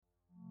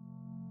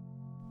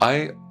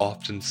I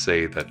often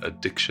say that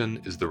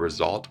addiction is the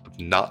result of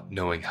not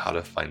knowing how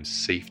to find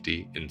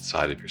safety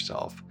inside of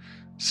yourself.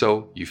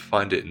 So you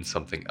find it in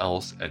something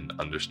else, and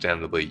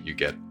understandably, you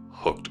get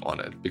hooked on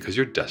it because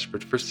you're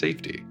desperate for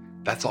safety.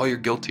 That's all you're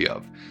guilty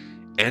of.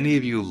 Any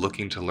of you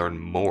looking to learn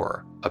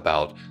more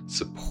about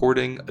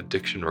supporting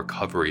addiction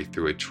recovery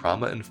through a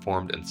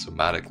trauma-informed and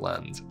somatic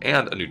lens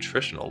and a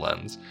nutritional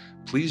lens,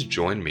 please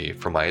join me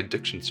for my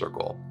Addiction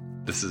Circle.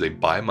 This is a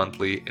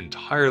bi-monthly,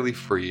 entirely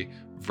free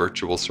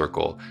virtual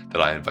circle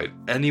that I invite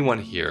anyone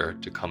here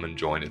to come and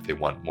join if they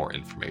want more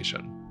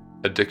information.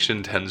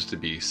 Addiction tends to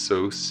be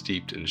so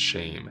steeped in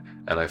shame,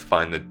 and I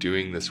find that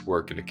doing this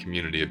work in a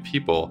community of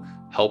people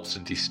helps to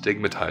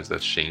destigmatize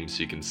that shame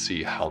so you can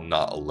see how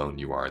not alone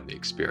you are in the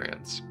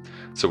experience.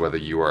 So whether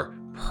you are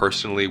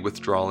personally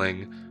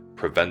withdrawing,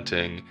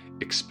 preventing,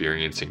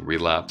 experiencing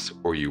relapse,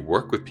 or you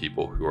work with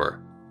people who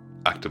are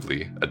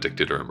actively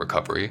addicted or in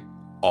recovery,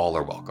 all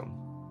are welcome.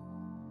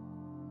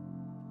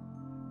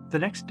 The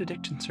next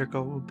Addiction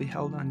Circle will be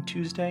held on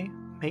Tuesday,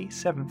 May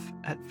 7th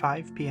at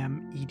 5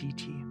 p.m.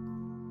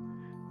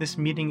 EDT. This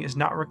meeting is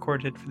not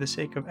recorded for the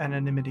sake of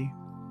anonymity.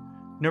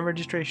 No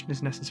registration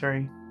is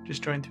necessary,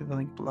 just join through the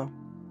link below.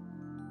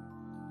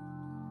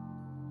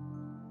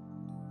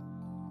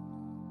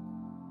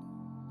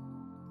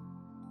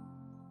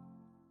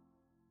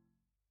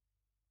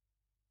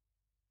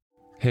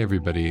 Hey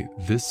everybody,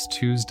 this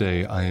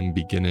Tuesday I am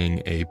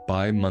beginning a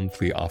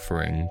bi-monthly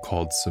offering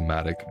called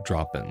Somatic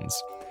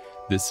Drop-ins.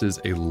 This is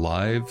a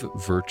live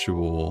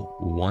virtual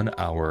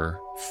 1-hour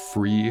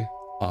free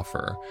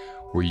offer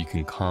where you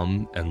can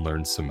come and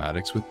learn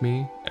somatics with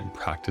me and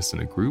practice in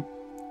a group,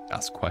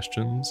 ask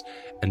questions,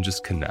 and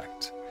just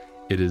connect.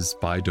 It is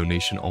by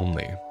donation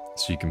only,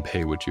 so you can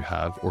pay what you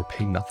have or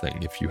pay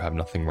nothing if you have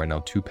nothing right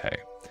now to pay.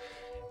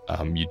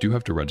 You do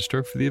have to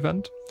register for the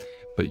event,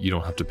 but you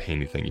don't have to pay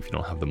anything if you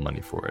don't have the money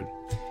for it.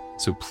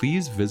 So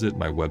please visit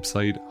my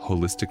website,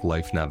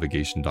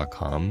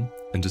 holisticlifenavigation.com,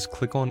 and just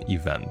click on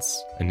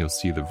events, and you'll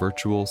see the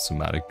virtual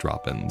somatic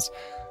drop-ins.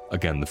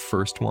 Again, the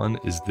first one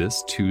is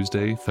this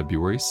Tuesday,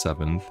 February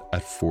 7th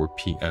at 4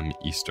 p.m.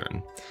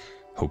 Eastern.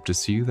 Hope to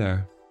see you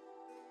there.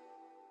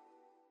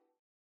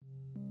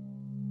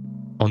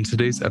 On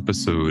today's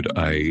episode,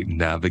 I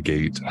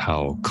navigate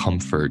how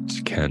comfort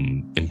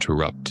can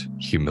interrupt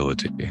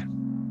humility.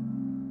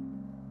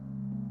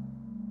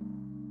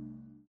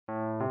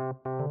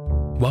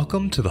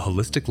 Welcome to the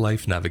Holistic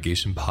Life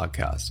Navigation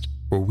Podcast,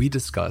 where we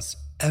discuss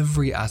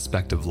every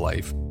aspect of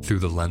life through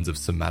the lens of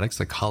somatic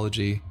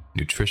psychology,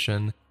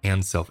 nutrition,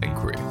 and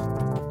self-inquiry.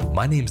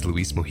 My name's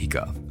Luis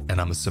Mojica, and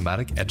I'm a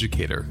somatic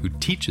educator who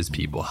teaches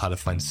people how to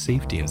find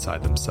safety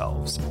inside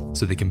themselves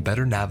so they can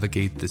better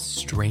navigate this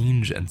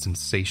strange and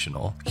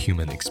sensational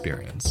human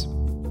experience.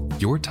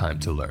 Your time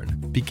to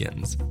learn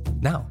begins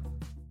now.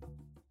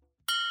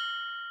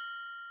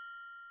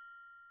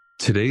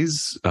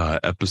 Today's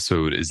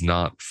episode is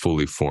not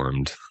fully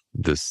formed.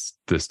 This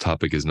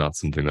topic is not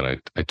something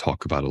that I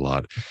talk about a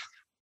lot.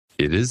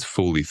 It is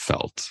fully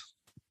felt.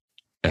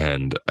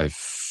 And I've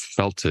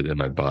felt it in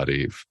my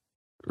body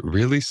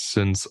really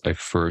since I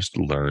first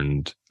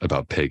learned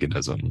about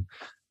paganism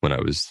when I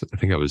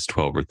think I was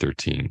 12 or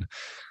 13,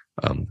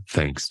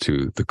 thanks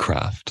to the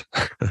craft.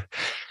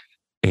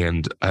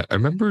 And I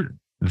remember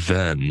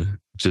then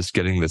just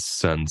getting this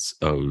sense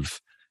of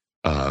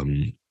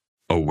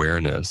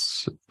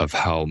awareness of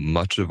how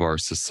much of our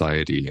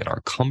society and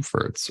our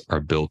comforts are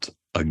built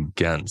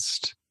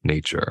against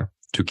nature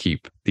to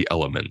keep the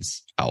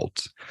elements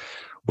out.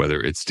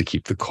 Whether it's to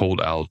keep the cold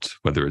out,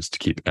 whether it's to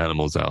keep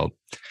animals out.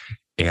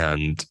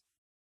 And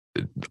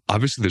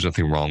obviously there's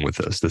nothing wrong with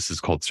this. This is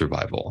called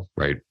survival,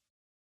 right?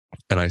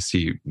 And I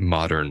see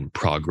modern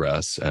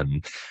progress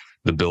and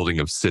the building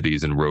of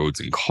cities and roads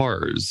and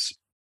cars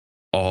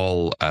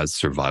all as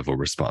survival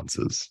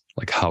responses.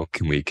 Like, how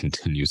can we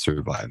continue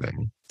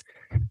surviving?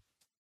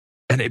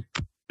 And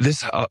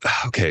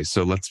okay,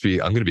 so I'm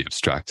going to be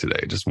abstract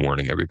today, just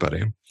warning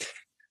everybody.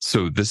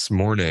 So this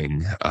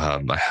morning,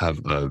 I have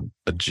a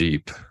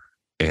Jeep,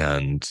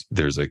 and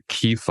there's a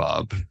key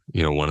fob,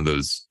 one of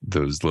those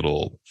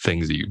little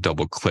things that you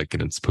double click,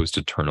 and it's supposed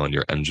to turn on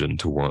your engine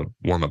to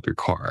warm up your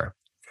car.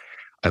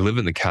 I live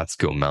in the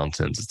Catskill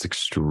Mountains. It's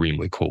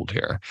extremely cold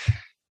here.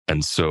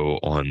 And so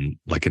on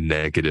like a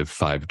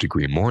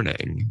 -5-degree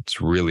morning, it's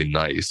really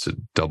nice to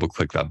double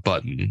click that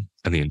button,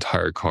 and the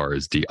entire car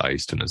is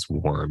de-iced and is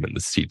warm, and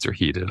the seats are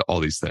heated, all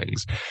these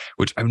things,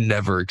 which I've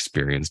never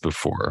experienced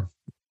before.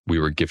 We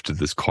were gifted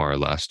this car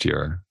last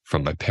year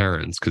from my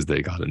parents because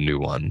they got a new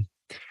one.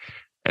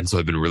 And so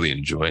I've been really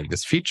enjoying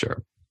this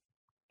feature.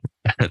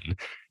 And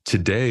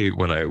today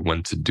when I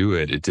went to do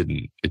it, it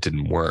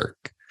didn't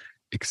work.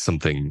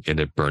 Something in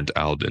it burnt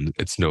out, and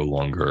it's no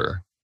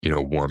longer,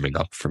 warming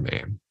up for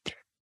me.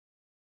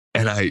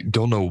 And I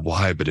don't know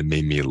why, but it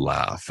made me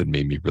laugh. It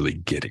made me really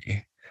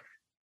giddy.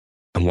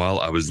 And while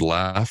I was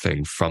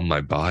laughing, from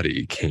my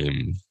body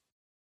came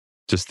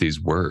just these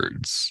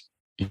words,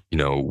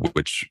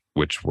 which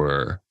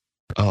were,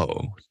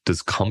 oh,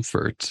 does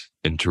comfort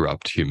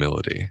interrupt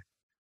humility?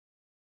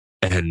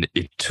 And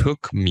it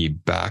took me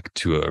back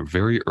to a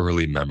very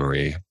early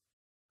memory.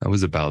 I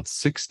was about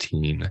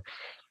 16,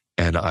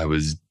 and I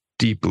was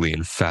deeply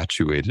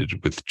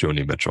infatuated with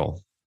Joni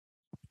Mitchell.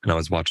 And I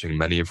was watching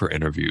many of her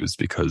interviews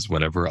because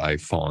whenever I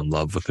fall in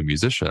love with a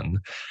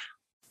musician,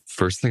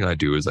 first thing I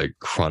do is I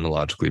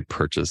chronologically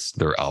purchase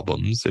their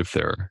albums if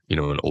they're,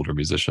 an older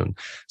musician,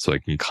 so I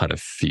can kind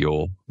of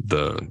feel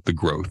the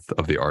growth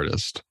of the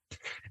artist.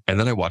 And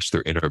then I watch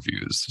their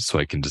interviews so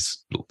I can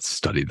just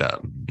study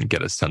them,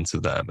 get a sense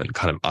of them, and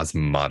kind of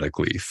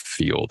osmotically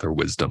feel their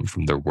wisdom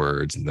from their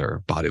words and their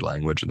body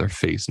language and their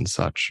face and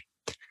such.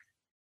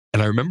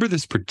 And I remember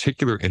this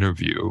particular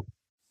interview.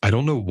 I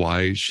don't know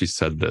why she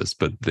said this,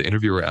 but the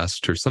interviewer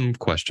asked her some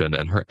question,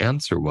 and her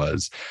answer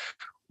was,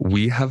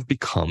 "We have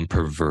become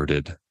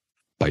perverted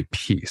by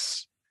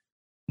peace.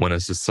 When a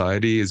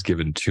society is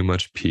given too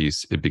much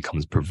peace, it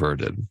becomes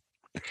perverted."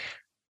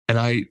 And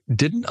I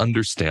didn't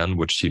understand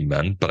what she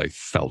meant, but I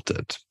felt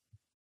it.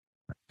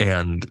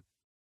 And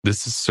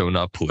this is so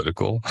not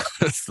political.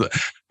 It's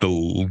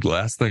the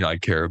last thing I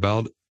care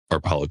about are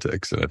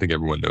politics. And I think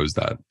everyone knows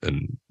that.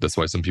 And that's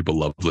why some people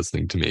love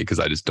listening to me, because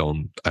I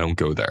don't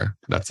go there.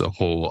 That's a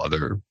whole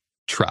other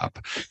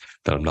trap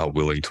that I'm not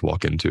willing to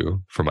walk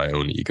into for my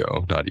own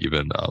ego, not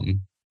even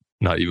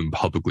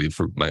publicly,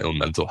 for my own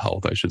mental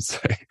health, I should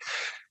say.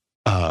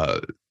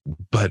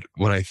 But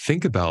when I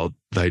think about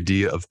the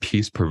idea of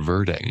peace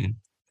perverting,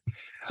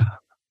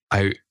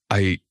 it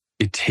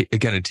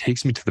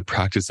takes me to the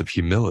practice of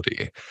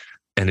humility,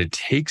 and it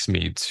takes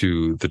me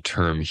to the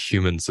term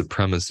human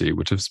supremacy,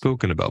 which I've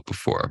spoken about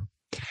before.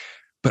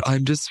 But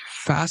I'm just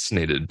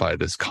fascinated by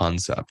this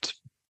concept,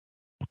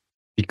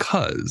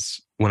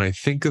 because when I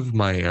think of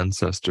my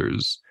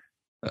ancestors,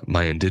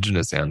 my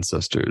indigenous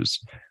ancestors,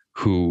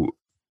 who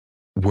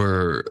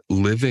were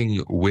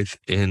living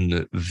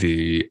within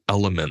the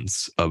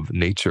elements of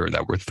nature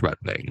that were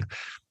threatening,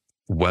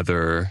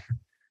 whether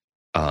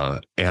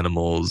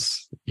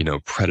animals,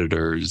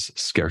 predators,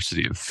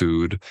 scarcity of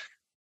food.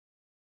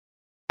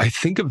 I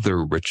think of their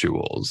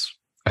rituals.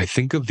 I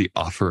think of the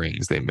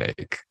offerings they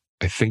make.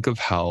 I think of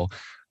how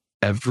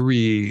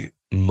every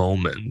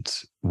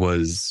moment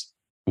was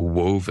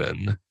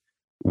woven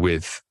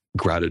with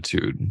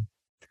gratitude,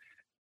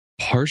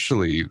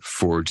 partially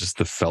for just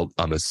the felt,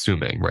 I'm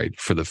assuming, right?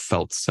 For the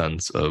felt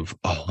sense of,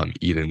 oh, I'm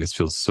eating. This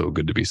feels so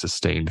good to be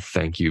sustained.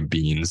 Thank you,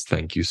 beans.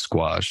 Thank you,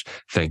 squash.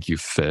 Thank you,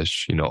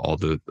 fish. All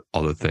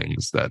the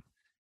things that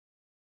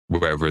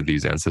wherever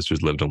these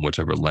ancestors lived, on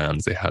whichever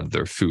lands, they had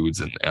their foods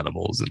and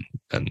animals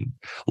and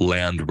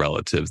land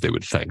relatives they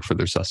would thank for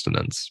their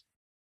sustenance.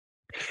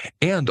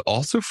 And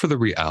also for the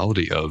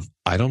reality of,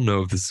 I don't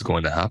know if this is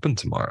going to happen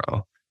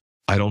tomorrow.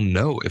 I don't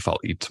know if I'll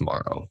eat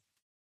tomorrow.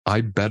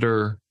 I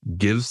better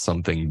give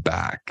something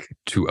back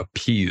to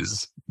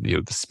appease,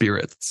 the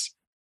spirits,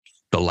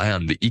 the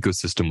land, the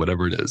ecosystem,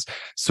 whatever it is,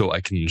 so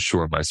I can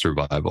ensure my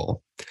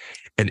survival.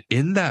 And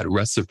in that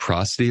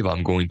reciprocity of,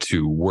 I'm going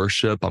to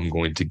worship, I'm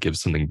going to give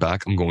something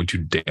back, I'm going to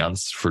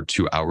dance for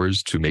 2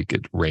 hours to make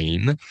it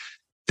rain,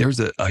 there's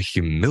a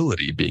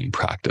humility being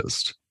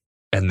practiced.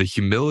 And the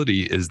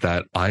humility is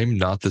that I'm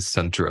not the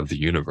center of the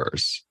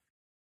universe.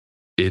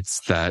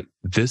 It's that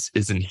this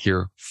isn't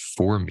here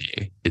for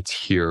me. It's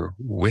here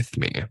with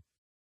me.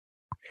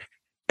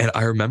 And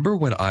I remember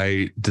when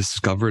I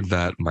discovered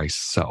that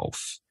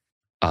myself,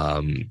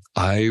 how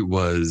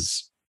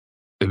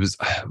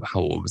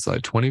old was I?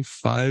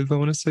 25, I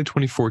want to say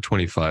 24,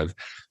 25.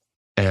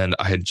 And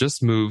I had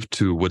just moved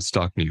to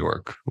Woodstock, New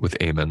York with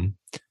Eamon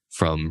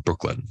from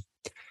Brooklyn.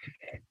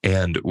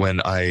 And when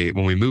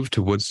we moved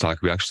to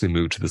Woodstock, we actually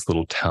moved to this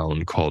little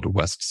town called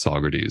West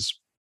Saugerties.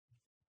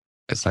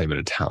 It's not even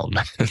a town.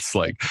 It's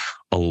like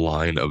a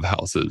line of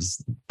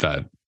houses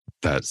that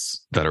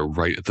are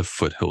right at the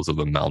foothills of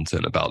a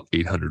mountain. About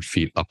 800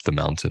 feet up the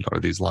mountain are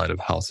these line of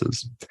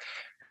houses.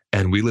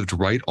 And we lived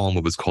right on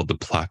what was called the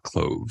Platte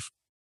Clove.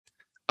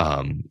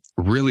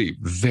 Really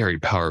very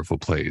powerful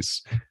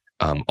place.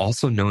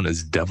 Also known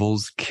as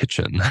Devil's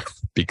Kitchen,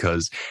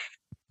 because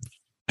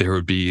there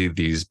would be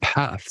these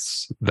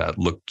paths that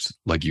looked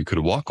like you could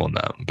walk on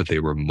them, but they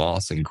were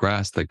moss and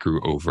grass that grew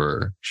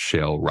over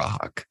shale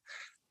rock.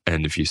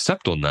 And if you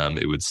stepped on them,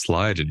 it would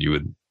slide and you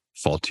would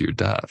fall to your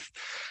death.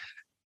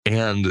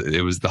 And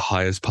it was the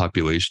highest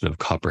population of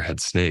copperhead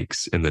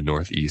snakes in the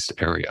Northeast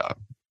area.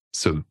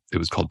 So it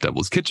was called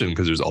Devil's Kitchen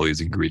because there's all these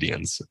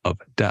ingredients of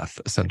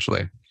death,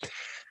 essentially.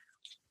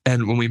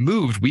 And when we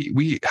moved,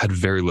 we had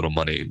very little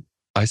money.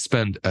 I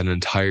spent an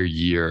entire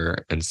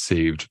year and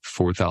saved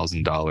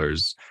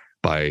 $4,000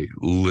 by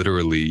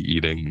literally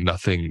eating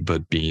nothing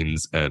but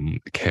beans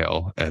and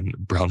kale and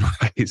brown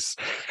rice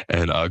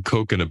and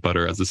coconut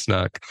butter as a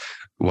snack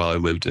while I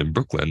lived in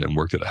Brooklyn and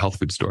worked at a health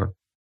food store.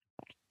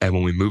 And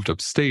when we moved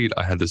upstate,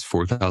 I had this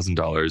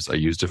 $4,000. I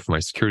used it for my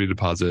security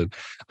deposit.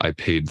 I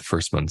paid the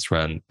first month's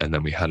rent, and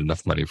then we had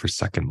enough money for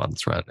second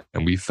month's rent.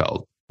 And we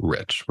felt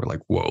rich. We're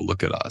like, whoa,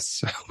 look at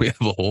us. We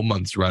have a whole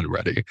month's rent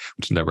ready,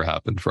 which never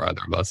happened for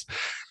either of us.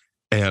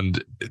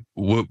 And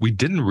what we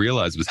didn't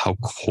realize was how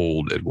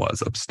cold it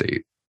was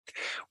upstate.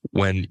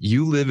 When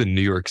you live in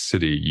New York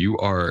City, you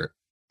are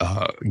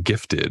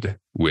gifted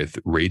with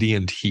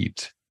radiant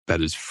heat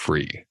that is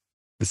free.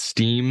 The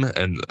steam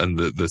and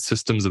the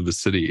systems of the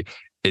city,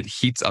 it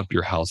heats up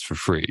your house for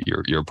free,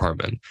 your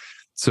apartment.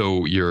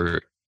 So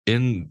you're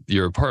in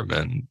your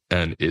apartment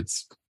and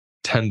it's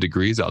 10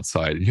 degrees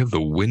outside and you have the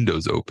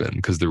windows open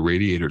because the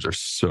radiators are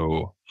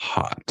so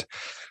hot.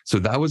 So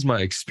that was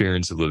my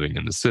experience of living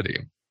in the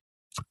city.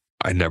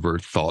 I never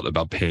thought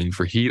about paying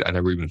for heat. I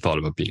never even thought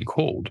about being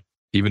cold.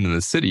 Even in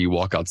the city, you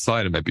walk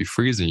outside, it might be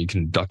freezing. You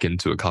can duck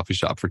into a coffee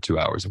shop for 2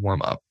 hours and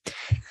warm up.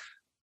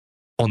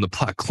 On the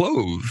Platte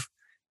Clove,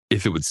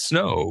 if it would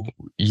snow,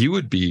 you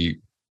would be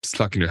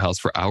stuck in your house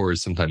for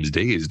hours, sometimes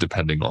days,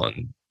 depending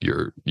on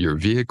your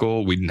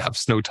vehicle. We didn't have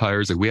snow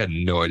tires. Like, we had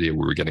no idea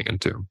what we were getting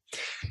into.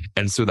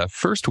 And so that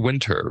first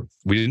winter,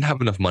 we didn't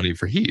have enough money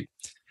for heat.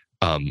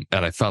 And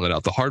I found that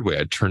out the hard way.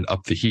 I turned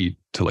up the heat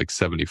to like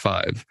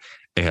 75,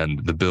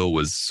 and the bill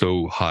was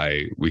so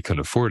high we couldn't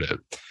afford it.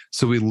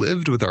 So we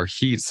lived with our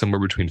heat somewhere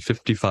between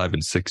 55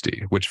 and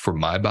 60, which for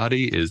my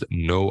body is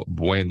no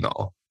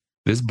bueno.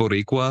 This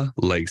Boricua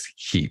likes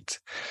heat.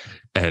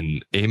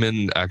 And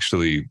Eamon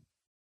actually,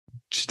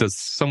 she does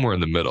somewhere in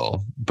the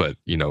middle, but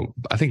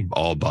I think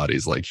all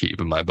bodies like heat,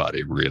 but my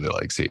body really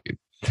likes heat.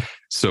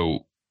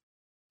 So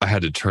I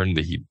had to turn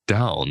the heat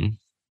down,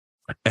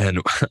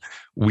 and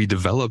we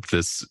developed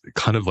this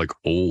kind of like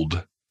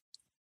old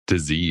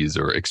disease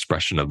or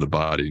expression of the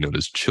body known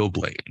as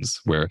chilblains,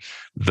 where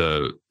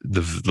the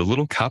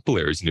little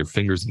capillaries in your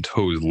fingers and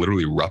toes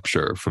literally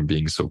rupture from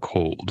being so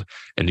cold,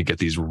 and you get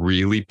these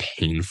really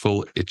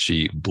painful,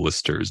 itchy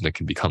blisters, and it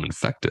can become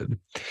infected.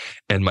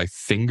 And my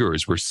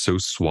fingers were so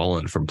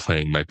swollen from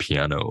playing my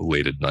piano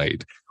late at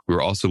night. We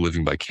were also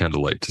living by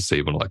candlelight to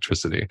save on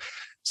electricity.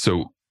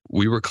 So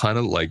we were kind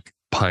of like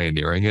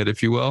pioneering it,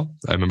 if you will.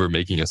 I remember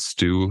making a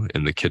stew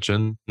in the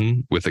kitchen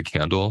with a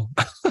candle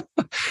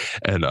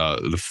and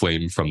the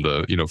flame from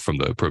the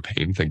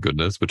propane, thank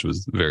goodness, which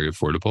was very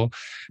affordable,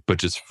 but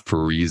just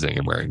freezing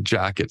and wearing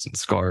jackets and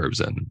scarves,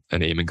 and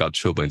Eamon got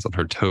chilblains on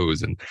her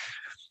toes. And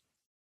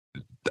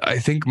I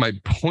think my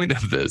point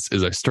of this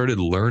is I started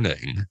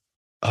learning,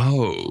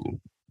 oh,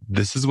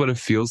 this is what it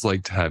feels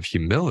like to have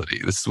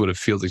humility. This is what it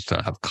feels like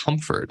to have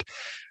comfort.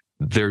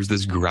 There's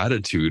this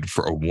gratitude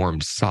for a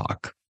warm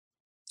sock.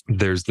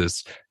 There's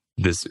this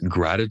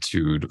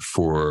gratitude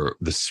for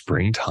the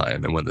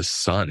springtime and when the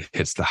sun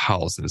hits the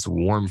house and it's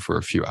warm for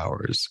a few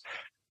hours.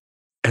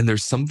 And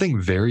there's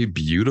something very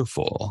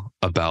beautiful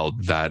about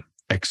that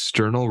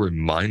external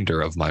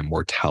reminder of my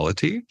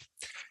mortality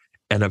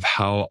and of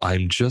how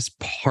I'm just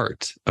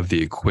part of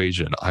the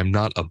equation. I'm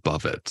not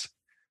above it.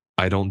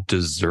 I don't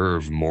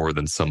deserve more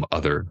than some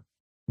other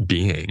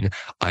being.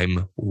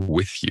 I'm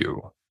with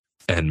you.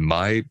 And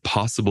my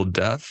possible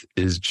death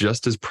is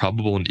just as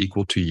probable and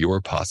equal to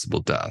your possible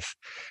death.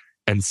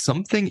 And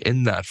something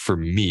in that for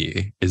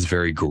me is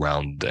very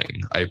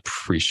grounding. I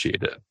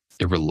appreciate it.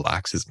 It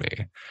relaxes me.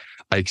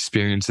 I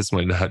experienced this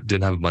when I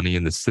didn't have money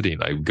in the city,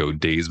 and I would go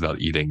days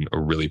without eating a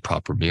really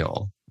proper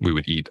meal. We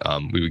would get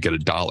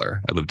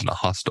 $1. I lived in a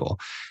hostel,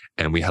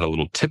 and we had a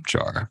little tip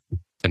jar.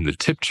 And the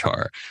tip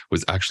jar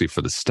was actually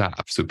for the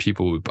staff. So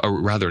people would,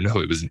 or rather, no,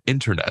 it was an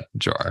internet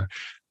jar.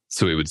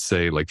 So it would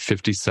say like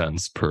 50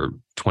 cents per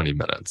 20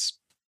 minutes.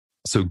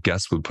 So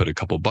guests would put a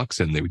couple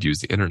bucks in, they would use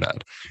the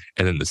internet.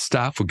 And then the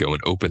staff would go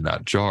and open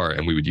that jar,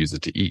 and we would use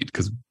it to eat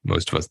because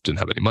most of us didn't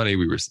have any money.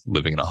 We were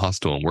living in a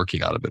hostel and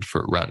working out of it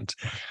for rent.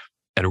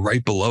 And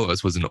right below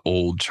us was an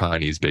old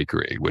Chinese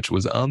bakery, which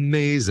was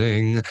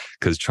amazing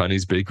because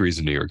Chinese bakeries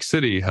in New York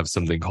City have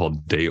something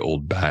called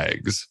day-old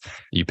bags.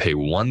 You pay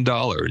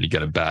 $1 and you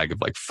get a bag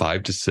of like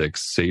 5 to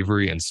 6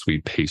 savory and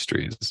sweet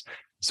pastries.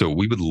 So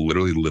we would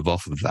literally live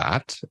off of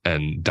that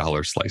and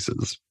dollar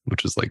slices,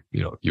 which is like,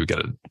 you get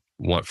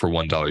for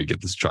 $1, you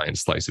get this giant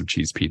slice of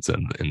cheese pizza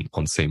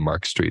on St.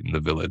 Mark Street in the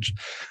Village.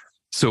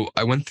 So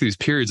I went through these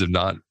periods of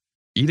not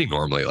eating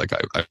normally like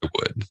I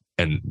would,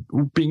 and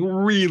being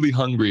really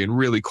hungry and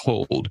really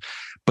cold,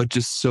 but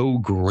just so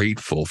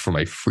grateful for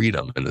my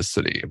freedom in the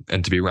city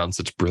and to be around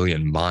such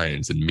brilliant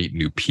minds and meet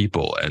new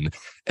people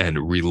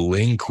and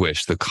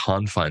relinquish the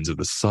confines of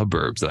the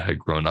suburbs that I had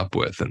grown up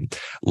with and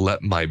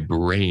let my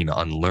brain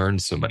unlearn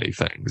so many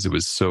things. It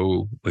was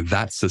so,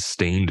 that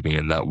sustained me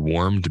and that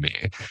warmed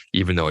me,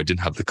 even though I didn't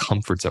have the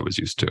comforts I was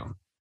used to.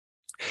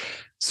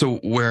 So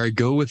where I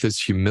go with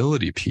this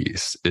humility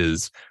piece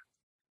is,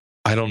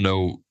 I don't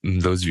know,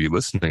 those of you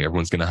listening,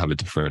 everyone's going to have a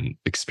different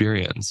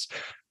experience.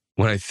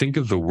 When I think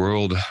of the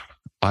world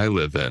I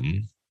live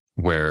in,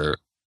 where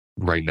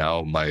right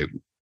now my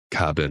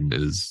cabin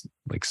is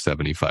like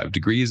 75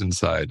 degrees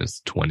inside,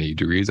 it's 20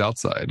 degrees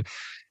outside,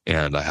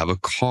 and I have a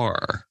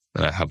car,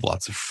 and I have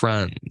lots of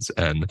friends,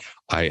 and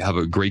I have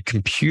a great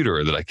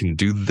computer that I can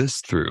do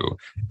this through,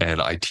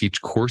 and I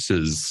teach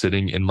courses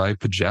sitting in my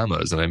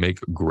pajamas, and I make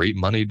great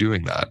money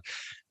doing that.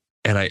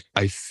 And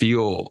I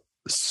feel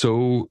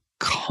so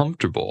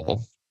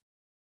comfortable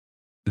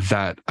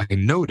that I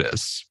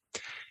notice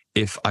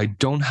if I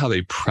don't have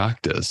a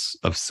practice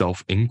of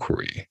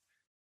self-inquiry,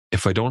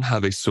 if I don't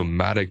have a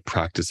somatic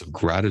practice of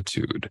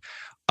gratitude,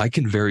 I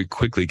can very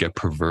quickly get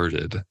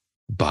perverted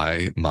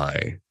by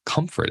my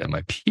comfort and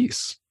my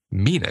peace.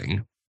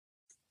 Meaning,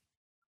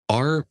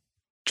 our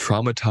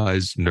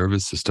traumatized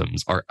nervous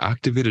systems, our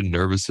activated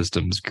nervous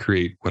systems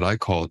create what I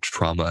call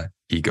trauma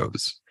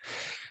egos.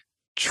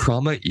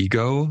 Trauma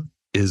ego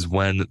is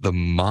when the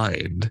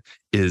mind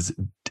is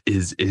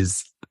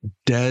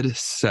dead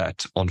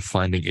set on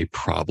finding a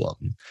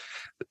problem,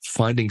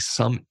 finding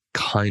some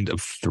kind of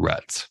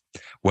threat,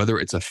 whether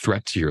it's a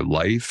threat to your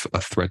life,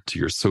 a threat to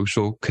your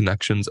social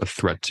connections, a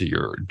threat to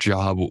your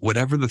job,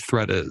 whatever the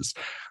threat is.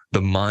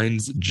 The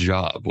mind's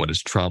job when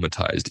it's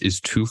traumatized is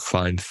to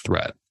find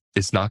threat.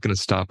 It's not going to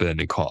stop at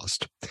any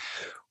cost.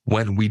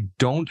 When we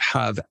don't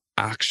have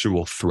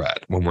actual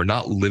threat, when we're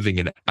not living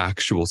in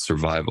actual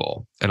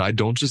survival, and I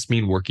don't just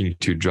mean working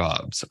 2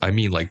 jobs, I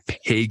mean like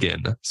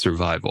pagan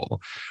survival,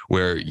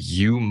 where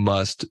you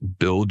must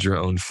build your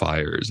own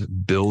fires,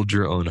 build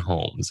your own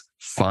homes,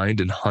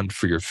 find and hunt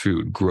for your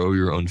food, grow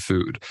your own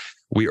food.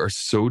 We are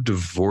so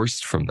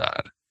divorced from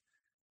that.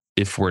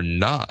 If we're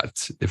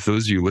not, if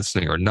those of you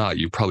listening are not,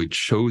 you've probably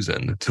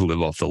chosen to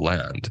live off the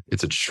land.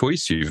 It's a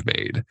choice you've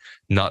made,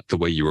 not the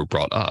way you were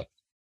brought up.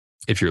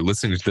 If you're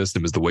listening to this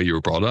and it was the way you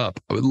were brought up,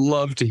 I would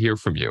love to hear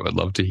from you. I'd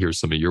love to hear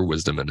some of your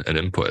wisdom and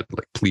input.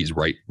 Like, please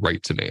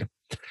write to me.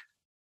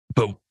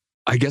 But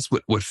I guess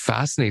what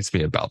fascinates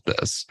me about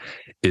this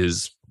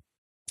is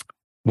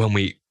when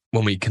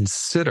we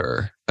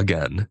consider,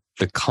 again,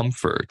 the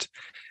comfort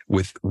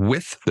with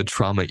the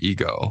trauma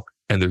ego,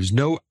 and there's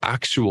no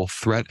actual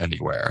threat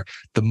anywhere,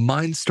 the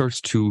mind starts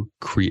to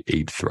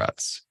create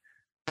threats.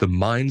 The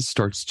mind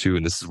starts to,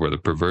 and this is where the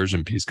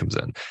perversion piece comes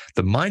in,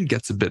 the mind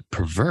gets a bit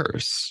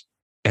perverse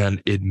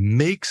and it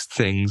makes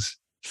things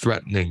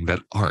threatening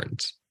that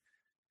aren't.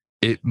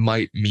 It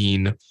might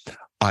mean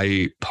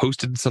I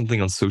posted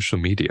something on social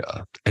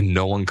media and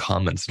no one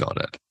commented on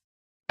it.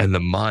 And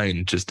the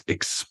mind just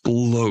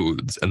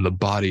explodes and the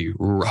body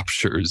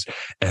ruptures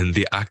and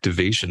the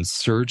activation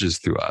surges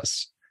through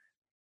us.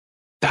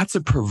 That's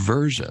a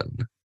perversion.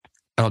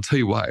 And I'll tell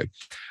you why.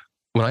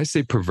 When I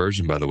say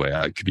perversion, by the way,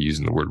 I could be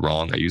using the word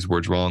wrong. I use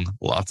words wrong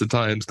lots of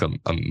times.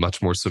 I'm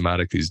much more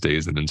somatic these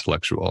days than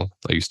intellectual.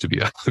 I used to be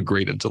a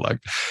great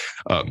intellect,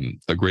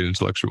 a great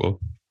intellectual.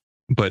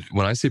 But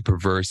when I say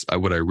perverse,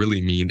 what I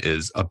really mean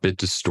is a bit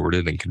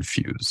distorted and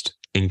confused,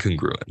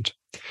 incongruent.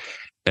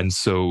 And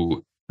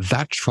so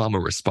that trauma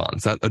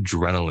response, that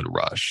adrenaline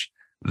rush,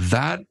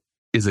 that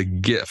is a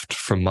gift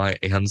from my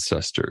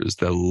ancestors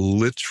that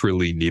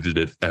literally needed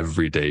it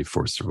every day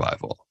for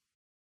survival.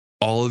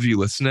 All of you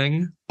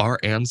listening, our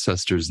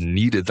ancestors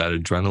needed that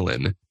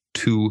adrenaline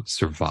to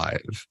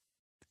survive.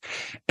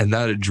 And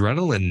that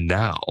adrenaline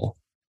now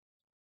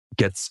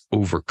gets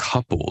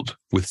overcoupled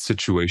with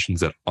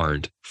situations that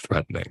aren't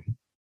threatening.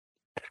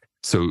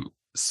 So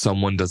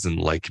someone doesn't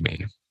like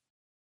me.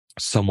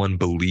 Someone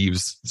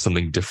believes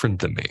something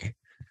different than me.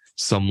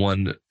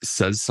 Someone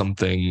says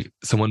something,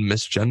 someone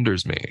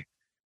misgenders me.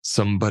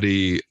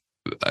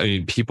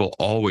 People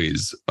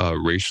always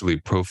racially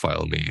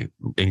profile me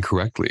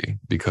incorrectly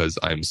because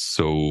I'm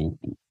so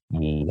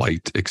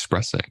white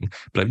expressing,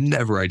 but I've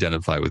never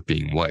identified with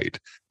being white.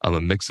 I'm a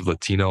mix of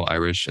Latino,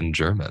 Irish, and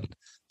German.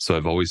 So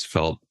I've always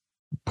felt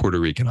Puerto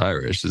Rican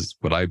Irish is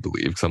what I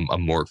believe, because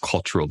I'm more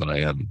cultural than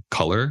I am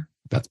color.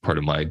 That's part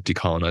of my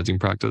decolonizing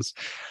practice.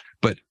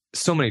 But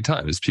so many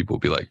times people will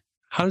be like,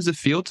 how does it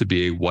feel to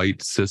be a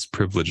white, cis,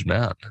 privileged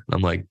man? And I'm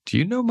like, do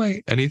you know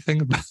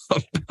anything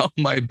about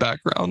my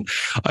background?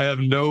 I have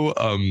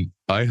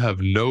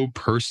no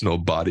personal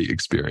body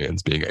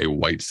experience being a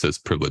white, cis,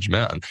 privileged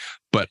man,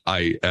 but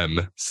I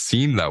am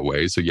seen that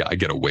way. So yeah, I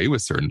get away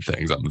with certain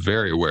things. I'm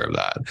very aware of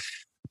that.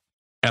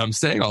 And I'm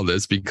saying all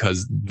this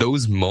because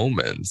those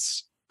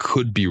moments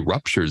could be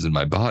ruptures in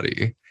my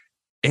body.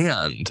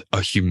 And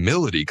a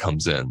humility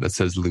comes in that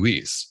says,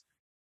 Luis,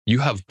 you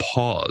have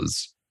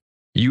pause.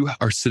 You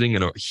are sitting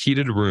in a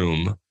heated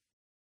room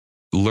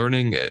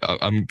learning.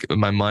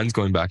 My mind's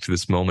going back to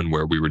this moment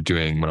where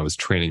when I was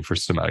training for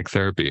somatic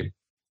therapy.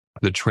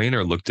 The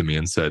trainer looked at me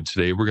and said,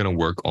 today we're going to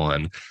work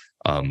on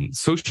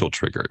social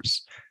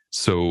triggers.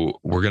 So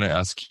we're going to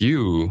ask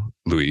you,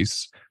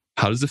 Luis,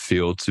 how does it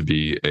feel to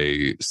be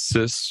a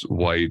cis,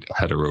 white,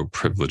 hetero,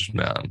 privileged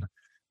man?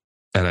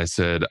 And I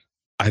said,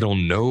 I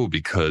don't know,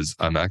 because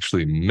I'm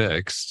actually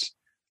mixed.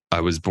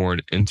 I was born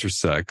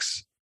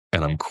intersex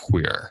and I'm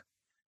queer.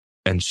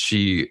 And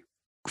she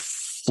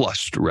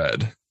flushed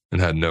red and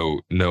had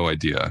no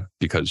idea,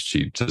 because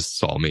she just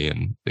saw me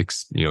and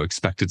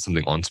expected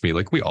something onto me,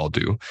 like we all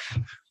do.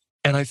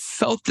 And I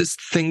felt this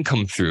thing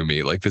come through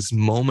me, like this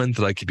moment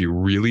that I could be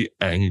really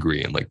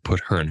angry and like put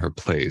her in her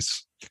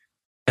place.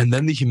 And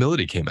then the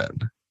humility came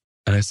in.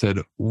 And I said,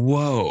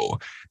 whoa,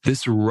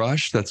 this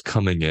rush that's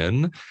coming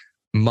in,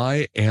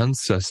 my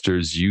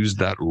ancestors used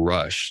that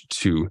rush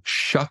to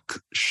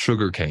shuck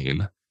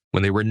sugarcane.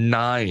 When they were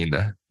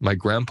 9, my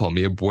grandpa,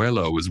 mi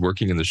abuelo, was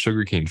working in the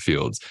sugarcane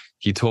fields.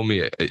 He told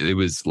me it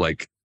was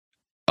like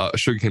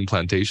sugarcane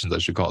plantations, I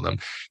should call them.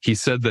 He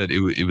said that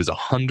it was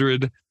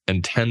 100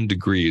 110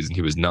 degrees, and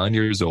he was 9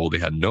 years old. They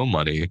had no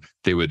money.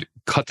 They would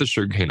cut the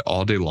sugarcane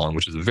all day long,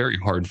 which is a very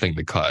hard thing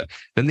to cut.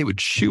 Then they would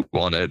chew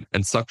on it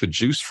and suck the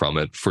juice from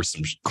it for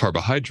some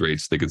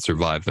carbohydrates so they could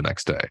survive the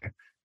next day.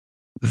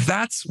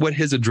 That's what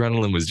his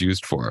adrenaline was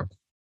used for.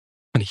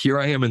 And here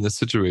I am in this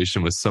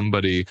situation with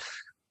somebody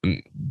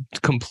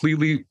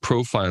completely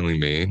profiling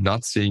me,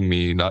 not seeing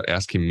me, not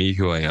asking me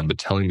who I am, but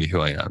telling me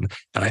who I am.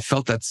 And I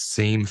felt that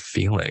same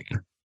feeling,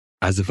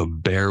 as if a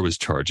bear was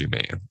charging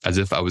me, as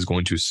if I was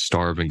going to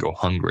starve and go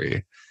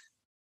hungry.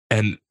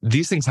 And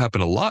these things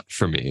happen a lot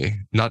for me,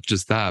 not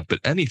just that, but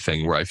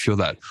anything where I feel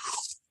that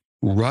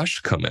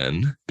rush come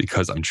in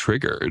because I'm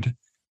triggered.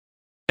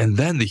 And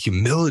then the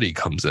humility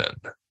comes in,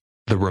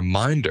 the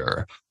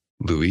reminder,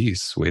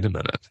 Luis, wait a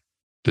minute,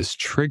 this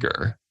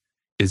trigger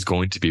is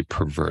going to be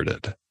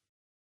perverted.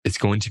 It's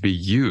going to be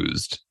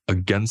used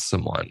against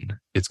someone.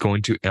 It's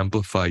going to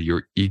amplify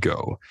your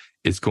ego.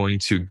 It's going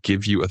to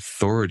give you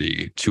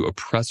authority to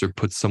oppress or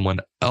put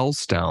someone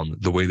else down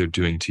the way they're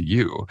doing to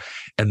you.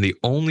 And the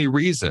only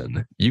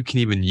reason you can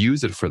even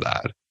use it for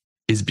that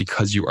is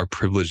because you are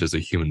privileged as a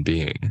human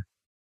being.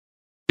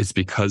 It's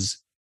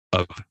because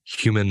of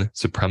human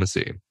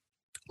supremacy.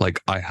 Like,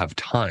 I have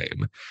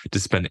time to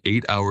spend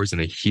 8 hours in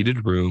a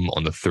heated room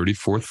on the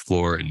 34th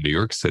floor in New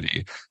York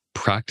City,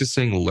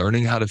 practicing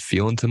learning how to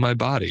feel into my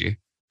body,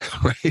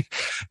 right?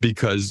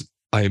 Because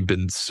I have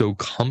been so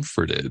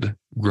comforted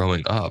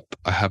growing up.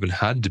 I haven't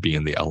had to be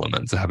in the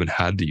elements. I haven't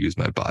had to use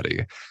my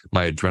body.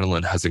 My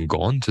adrenaline hasn't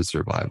gone to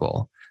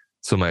survival.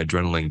 So my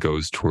adrenaline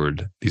goes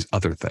toward these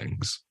other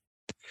things.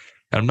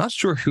 And I'm not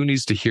sure who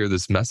needs to hear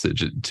this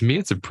message. To me,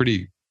 it's a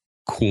pretty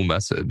cool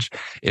message.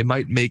 It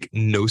might make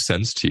no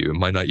sense to you. It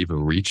might not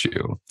even reach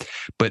you.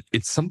 But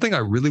it's something I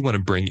really want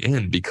to bring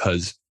in,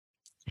 because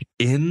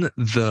in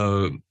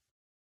the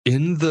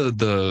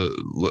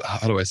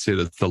how do I say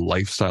that, the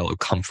lifestyle of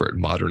comfort,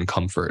 modern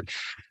comfort,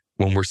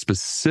 when we're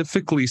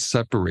specifically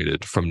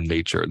separated from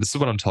nature, this is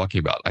what I'm talking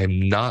about.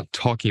 I'm not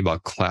talking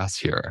about class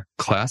here.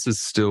 Class is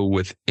still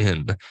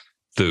within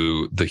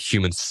the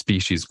human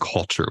species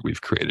culture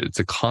we've created. It's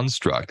a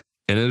construct,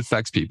 and it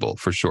affects people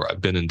for sure.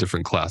 I've been in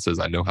different classes.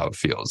 I know how it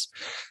feels.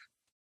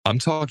 I'm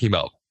talking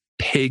about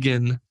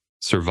pagan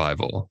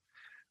survival,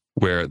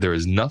 where there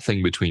is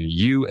nothing between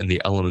you and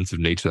the elements of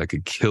nature that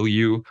could kill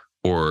you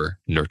or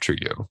nurture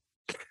you.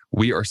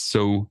 We are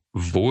so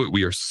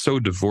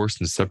divorced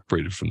and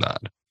separated from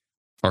that.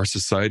 Our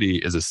society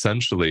is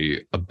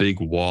essentially a big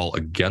wall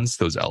against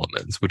those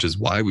elements, which is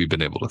why we've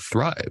been able to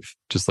thrive.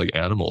 Just like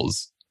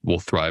animals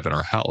will thrive in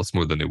our house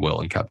more than they will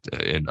in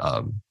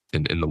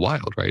the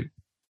wild, right?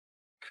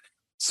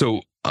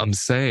 So I'm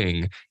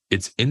saying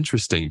it's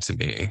interesting to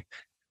me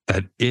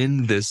that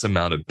in this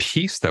amount of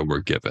peace that we're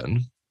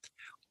given,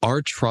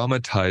 our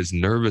traumatized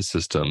nervous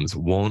systems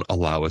won't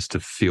allow us to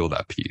feel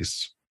that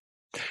peace.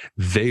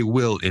 They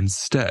will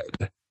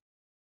instead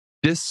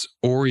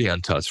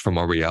disorient us from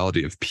our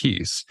reality of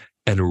peace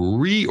and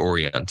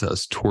reorient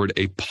us toward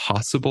a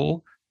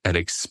possible, an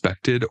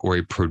expected, or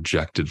a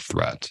projected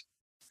threat.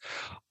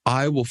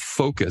 I will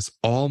focus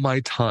all my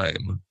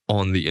time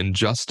on the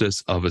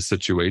injustice of a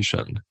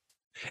situation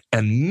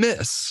and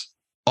miss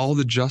all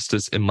the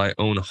justice in my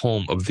own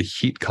home of the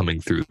heat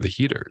coming through the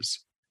heaters,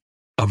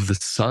 of the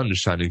sun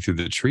shining through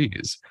the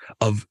trees,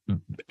 of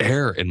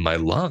air in my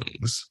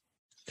lungs.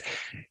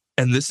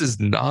 And this is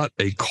not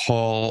a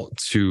call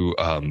to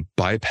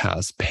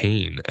bypass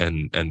pain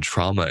and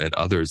trauma and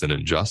others and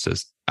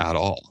injustice at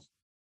all.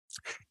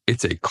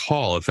 It's a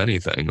call, if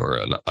anything, or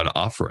an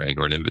offering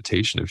or an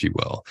invitation, if you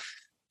will,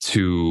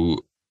 to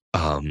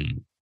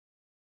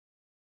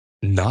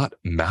not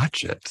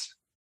match it,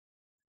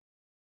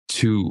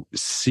 to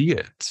see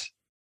it,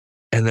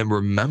 and then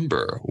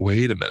remember,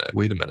 wait a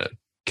minute.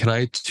 Can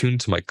I tune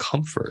to my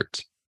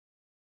comfort?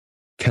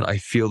 Can I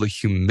feel the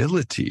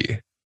humility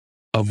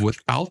of,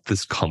 without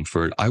this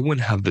comfort, I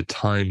wouldn't have the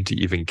time to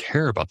even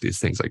care about these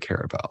things I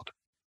care about?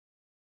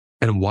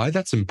 And why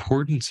that's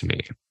important to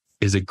me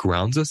is it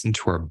grounds us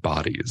into our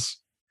bodies,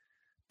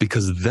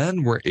 because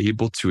then we're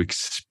able to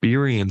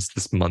experience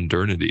this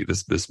modernity,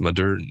 this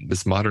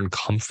modern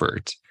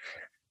comfort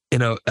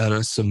in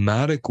a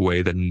somatic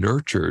way that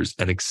nurtures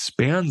and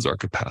expands our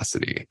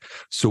capacity,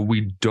 so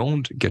we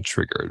don't get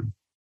triggered,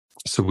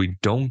 so we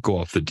don't go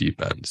off the deep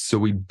end, so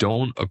we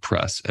don't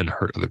oppress and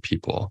hurt other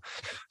people,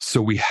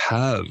 so we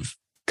have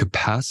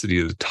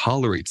capacity to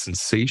tolerate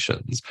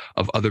sensations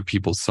of other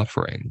people's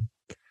suffering,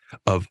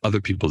 of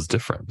other people's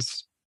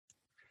difference.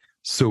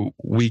 So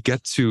we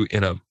get to,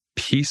 in a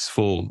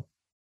peaceful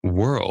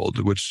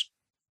world, which,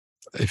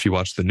 if you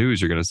watch the news,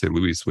 you're going to say,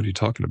 Luis, what are you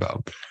talking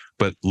about?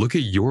 But look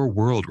at your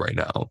world right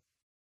now.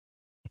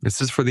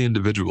 This is for the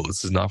individual.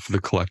 This is not for the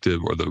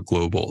collective or the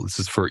global. This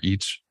is for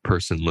each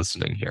person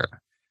listening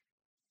here.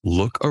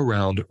 Look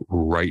around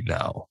right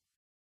now,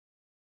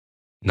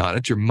 not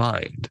at your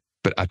mind,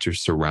 but at your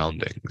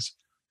surroundings,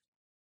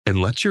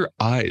 and let your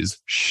eyes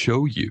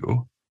show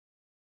you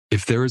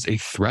if there is a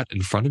threat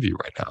in front of you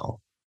right now.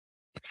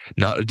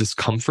 Not a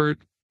discomfort,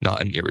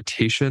 not an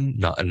irritation,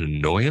 not an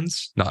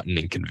annoyance, not an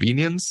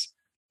inconvenience,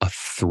 a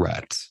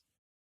threat.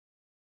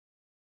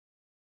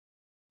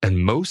 And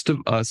most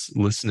of us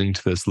listening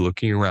to this,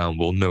 looking around,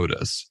 will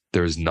notice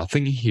there is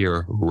nothing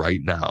here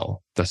right now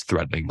that's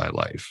threatening my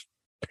life.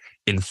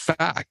 In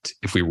fact,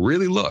 if we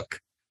really look,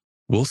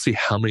 we'll see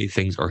how many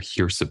things are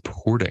here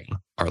supporting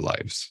our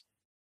lives.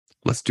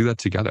 Let's do that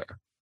together.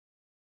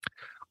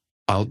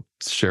 I'll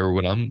share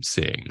what I'm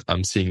seeing.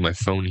 I'm seeing my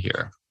phone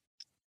here,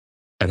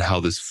 and how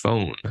this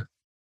phone,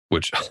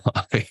 which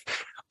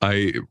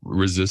I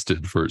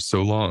resisted for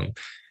so long,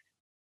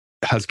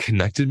 has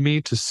connected me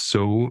to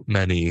so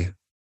many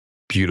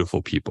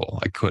beautiful people.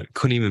 I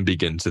couldn't even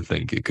begin to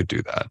think it could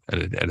do that.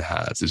 And it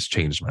has. It's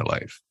changed my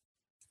life.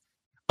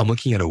 I'm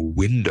looking at a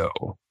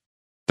window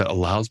that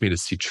allows me to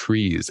see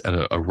trees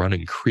and a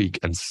running creek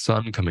and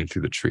sun coming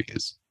through the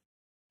trees.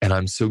 And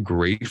I'm so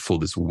grateful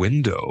this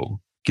window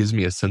gives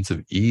me a sense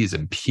of ease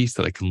and peace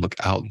that I can look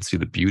out and see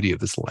the beauty of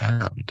this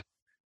land.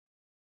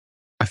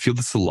 I feel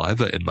the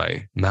saliva in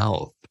my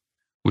mouth,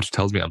 which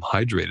tells me I'm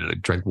hydrated. I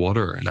drank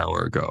water an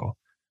hour ago.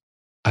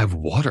 I have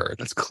water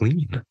that's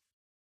clean.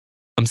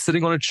 I'm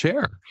sitting on a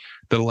chair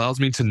that allows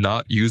me to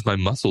not use my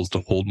muscles to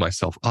hold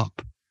myself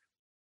up.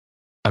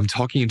 I'm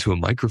talking into a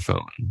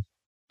microphone.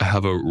 I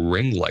have a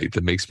ring light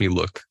that makes me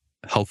look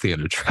healthy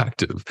and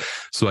attractive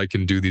so I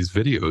can do these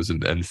videos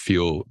and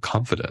feel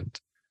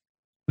confident.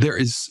 There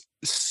is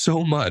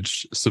so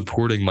much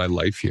supporting my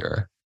life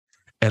here.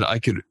 And I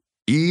could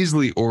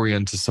easily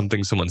orient to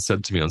something someone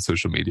said to me on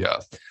social media.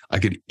 I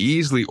could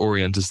easily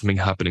orient to something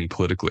happening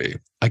politically.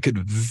 I could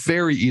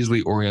very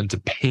easily orient to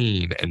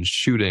pain and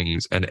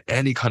shootings and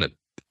any kind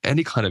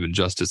of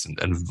injustice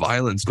and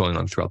violence going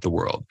on throughout the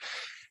world.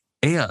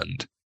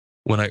 And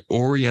when I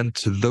orient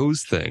to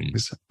those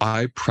things,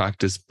 I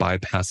practice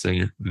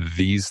bypassing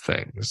these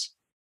things.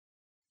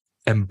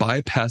 And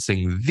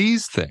bypassing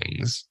these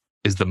things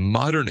is the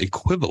modern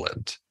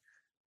equivalent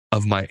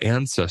of my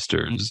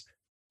ancestors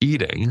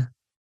eating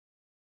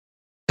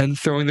and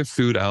throwing their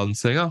food out and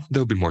saying, oh,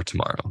 there'll be more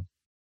tomorrow.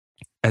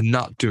 And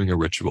not doing a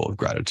ritual of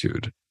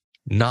gratitude,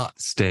 not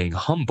staying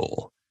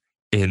humble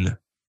in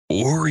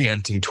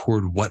orienting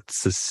toward what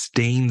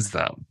sustains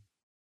them.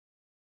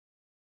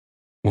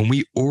 When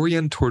we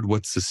orient toward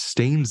what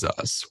sustains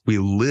us, we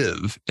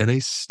live in a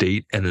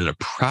state and in a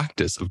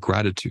practice of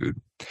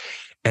gratitude.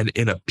 And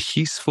in a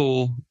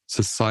peaceful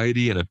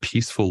society and a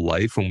peaceful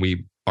life, when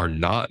we are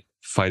not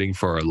fighting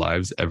for our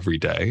lives every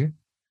day,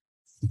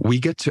 we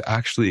get to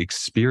actually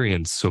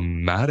experience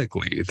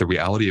somatically the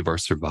reality of our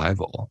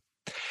survival.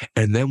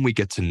 And then we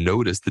get to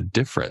notice the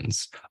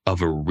difference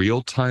of a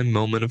real-time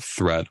moment of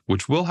threat,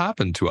 which will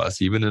happen to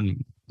us even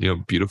in,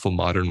 beautiful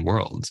modern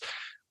worlds.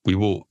 We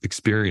will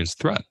experience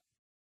threat.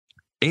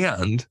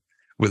 And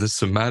with a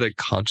somatic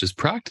conscious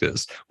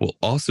practice, we'll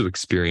also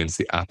experience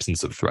the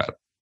absence of threat.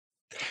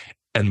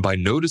 And by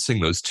noticing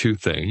those two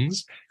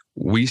things,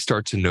 we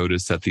start to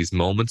notice that these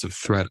moments of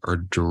threat are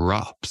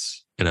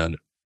drops in an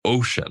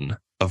ocean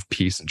of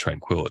peace and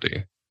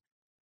tranquility.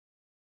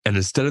 And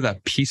instead of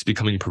that peace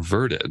becoming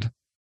perverted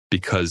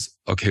because,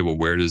 okay, well,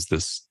 where does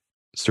this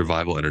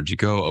survival energy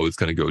go? Oh, it's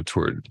going to go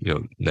toward,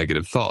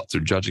 negative thoughts or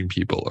judging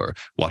people or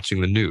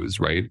watching the news,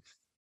 right?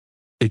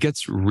 It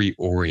gets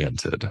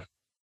reoriented.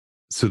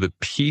 So the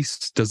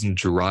peace doesn't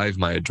drive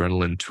my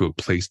adrenaline to a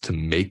place to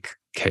make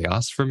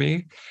chaos for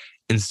me.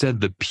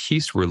 Instead, the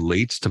peace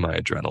relates to my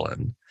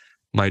adrenaline.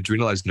 My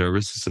adrenalized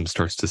nervous system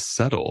starts to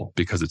settle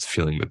because it's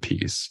feeling the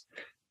peace.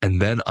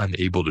 And then I'm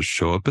able to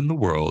show up in the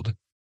world,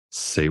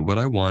 say what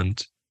I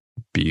want,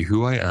 be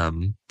who I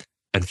am,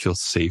 and feel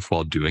safe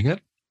while doing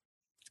it,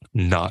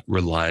 not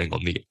relying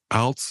on the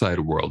outside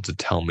world to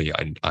tell me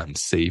I'm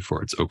safe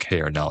or it's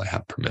okay or now I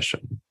have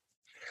permission,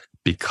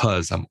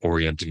 because I'm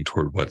orienting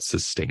toward what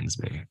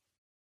sustains me.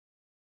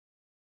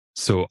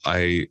 So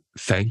I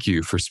thank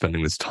you for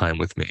spending this time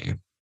with me.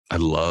 I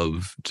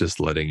love just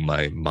letting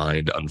my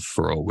mind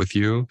unfurl with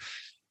you.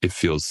 It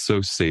feels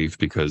so safe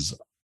because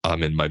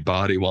I'm in my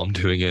body while I'm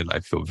doing it. I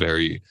feel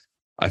very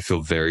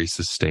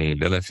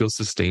sustained, and I feel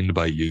sustained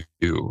by you.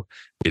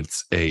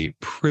 It's a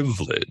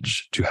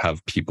privilege to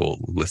have people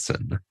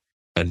listen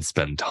and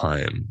spend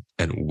time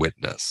and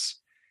witness.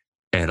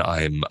 And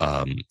I'm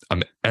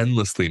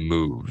endlessly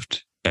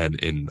moved and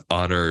in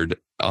honor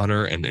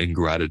and in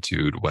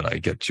gratitude when I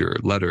get your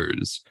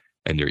letters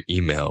and your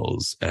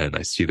emails and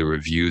I see the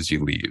reviews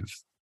you leave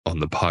on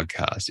the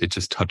podcast. It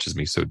just touches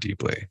me so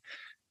deeply.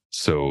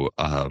 So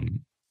I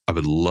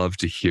would love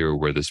to hear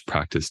where this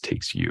practice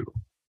takes you.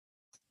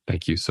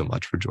 Thank you so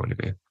much for joining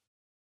me.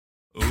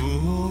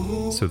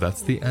 So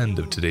that's the end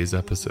of today's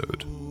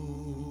episode.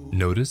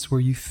 Notice where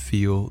you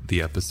feel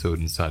the episode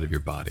inside of your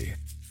body.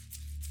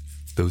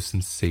 Those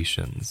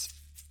sensations,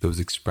 those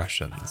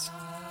expressions,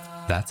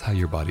 that's how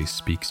your body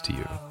speaks to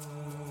you.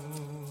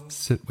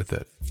 Sit with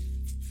it,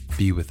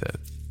 be with it,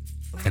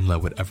 and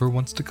let whatever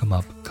wants to come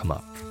up, come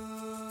up.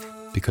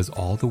 Because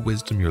all the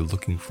wisdom you're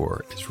looking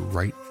for is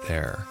right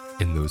there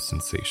in those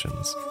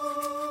sensations.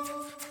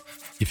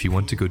 If you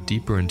want to go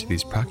deeper into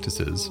these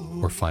practices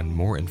or find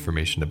more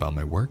information about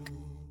my work,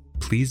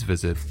 please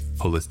visit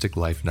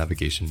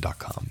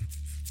holisticlifenavigation.com.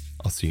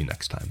 I'll see you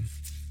next time.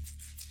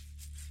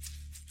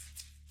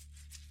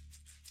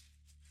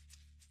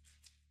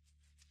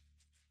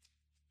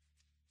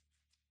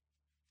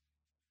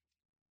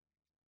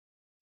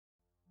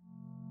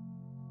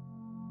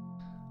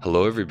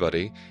 Hello,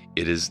 everybody.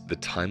 It is the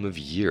time of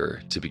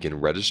year to begin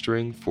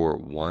registering for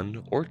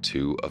one or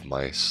two of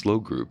my slow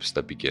groups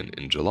that begin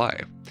in July.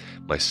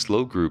 My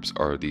slow groups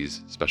are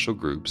these special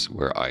groups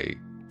where I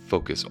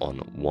focus on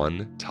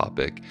one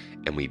topic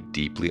and we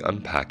deeply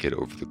unpack it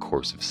over the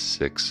course of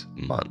 6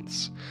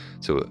 months.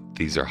 So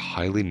these are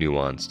highly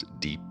nuanced,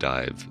 deep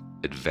dive,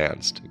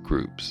 advanced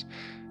groups.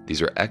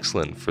 These are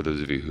excellent for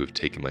those of you who have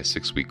taken my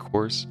 6-week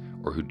course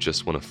or who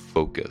just want to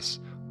focus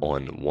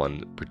on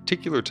one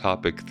particular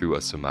topic through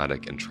a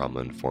somatic and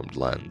trauma-informed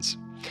lens.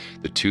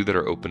 The two that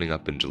are opening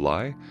up in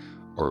July,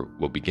 or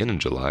will begin in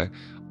July,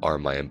 are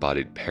my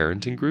embodied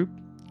parenting group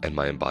and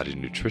my embodied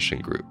nutrition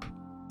group.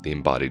 The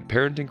embodied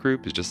parenting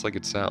group is just like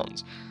it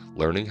sounds,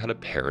 learning how to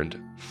parent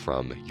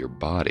from your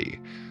body,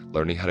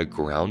 learning how to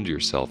ground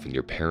yourself in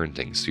your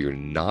parenting so you're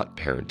not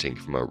parenting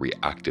from a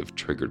reactive,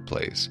 triggered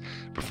place,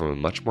 but from a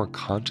much more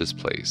conscious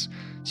place,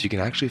 so you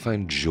can actually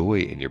find joy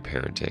in your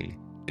parenting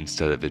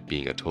instead of it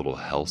being a total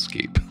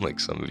hellscape like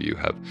some of you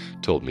have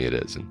told me it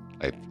is, and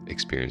I've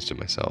experienced it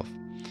myself.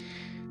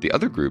 The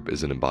other group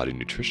is an embodied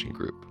nutrition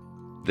group.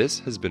 This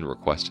has been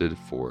requested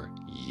for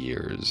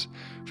years.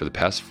 For the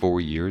past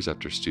 4 years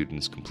after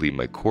students complete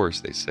my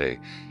course, they say,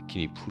 can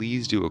you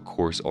please do a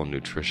course on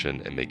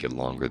nutrition and make it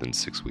longer than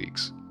 6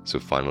 weeks? So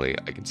finally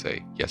I can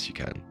say, yes, you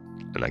can,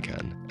 and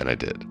I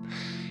did.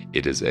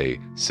 It is a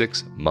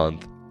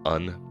 6-month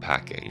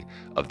unpacking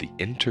of the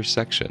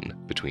intersection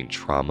between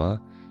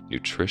trauma,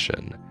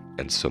 nutrition,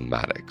 and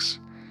somatics.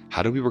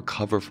 How do we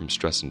recover from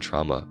stress and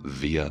trauma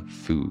via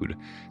food?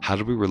 How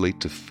do we relate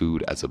to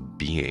food as a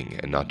being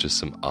and not just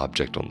some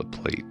object on the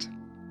plate?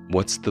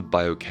 What's the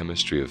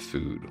biochemistry of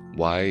food?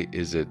 Why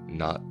is it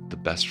not the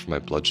best for my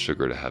blood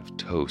sugar to have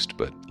toast,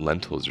 but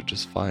lentils are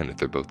just fine if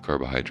they're both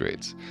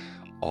carbohydrates?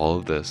 All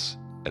of this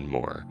and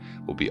more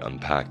will be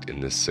unpacked in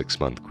this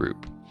 6-month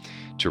group.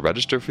 To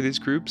register for these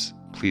groups,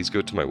 please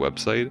go to my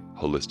website,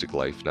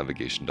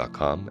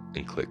 holisticlifenavigation.com,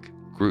 and click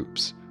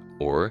Groups.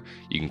 Or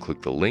you can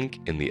click the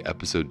link in the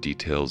episode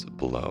details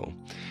below.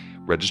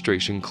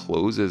 Registration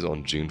closes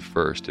on June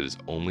 1st. It is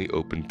only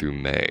open through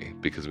May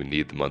because we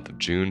need the month of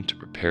June to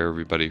prepare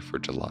everybody for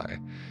July.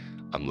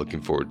 I'm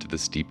looking forward to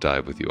this deep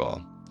dive with you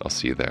all. I'll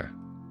see you there.